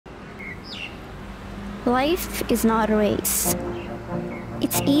Life is not a race.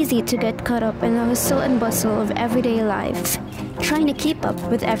 It's easy to get caught up in the hustle and bustle of everyday life, trying to keep up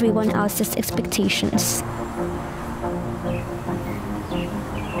with everyone else's expectations.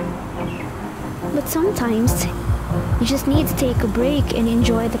 But sometimes, you just need to take a break and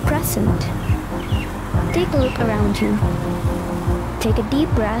enjoy the present. Take a look around you. Take a deep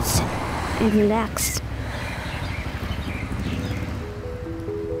breath and relax.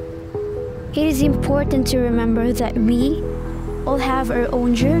 It is important to remember that we all have our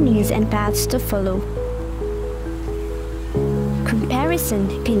own journeys and paths to follow.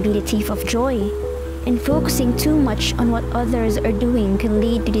 Comparison can be the thief of joy, and focusing too much on what others are doing can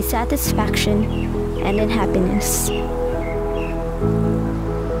lead to dissatisfaction and unhappiness.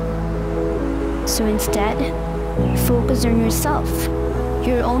 So instead, focus on yourself,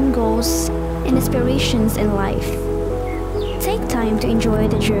 your own goals and aspirations in life. Take time to enjoy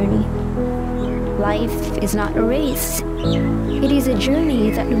the journey. Life is not a race. It is a journey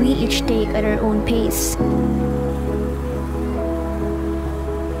that we each take at our own pace.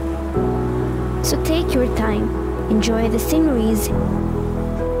 So take your time, enjoy the sceneries,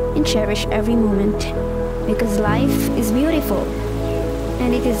 and cherish every moment, because life is beautiful,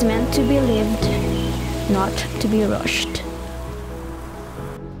 and it is meant to be lived, not to be rushed.